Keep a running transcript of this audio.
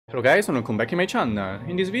Hello guys and welcome back in my channel.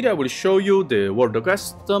 In this video I will show you the world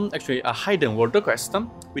quest, actually a hidden world quest,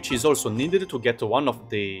 which is also needed to get one of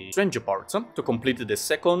the strange parts to complete the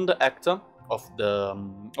second act of the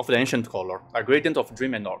ancient color, a gradient of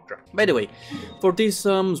dream and order. By the way, for this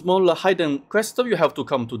small hidden quest you have to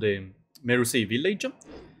come to the Merusei village,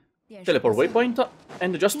 teleport waypoint,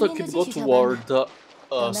 and just keep go toward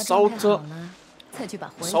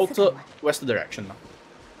southwest direction.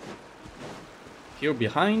 Here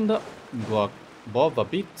behind, go above a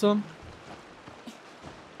bit,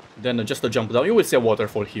 then just jump down. You will see a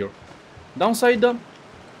waterfall here. Downside,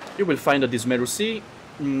 you will find this Merusei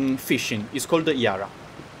fishing. It's called Yara.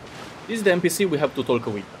 This is the NPC we have to talk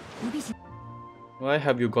with. Why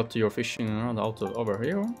have you got your fishing rod out over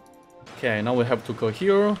here? Okay, now we have to go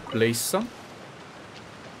here, place,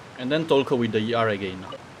 and then talk with the Yara again.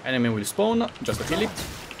 Enemy will spawn, just kill it.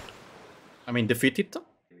 I mean, defeat it.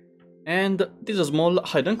 And this small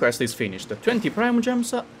hidden quest is finished. 20 prime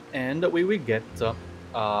gems and we will get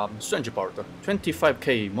strange part,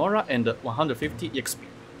 25k Mora and 150 XP.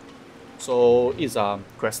 So it's a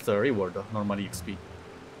quest reward, normally XP.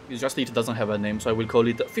 It's just it doesn't have a name, so I will call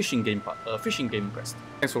it fishing game quest.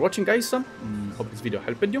 Thanks for watching guys, hope this video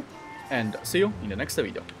helped you, and see you in the next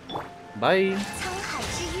video. Bye!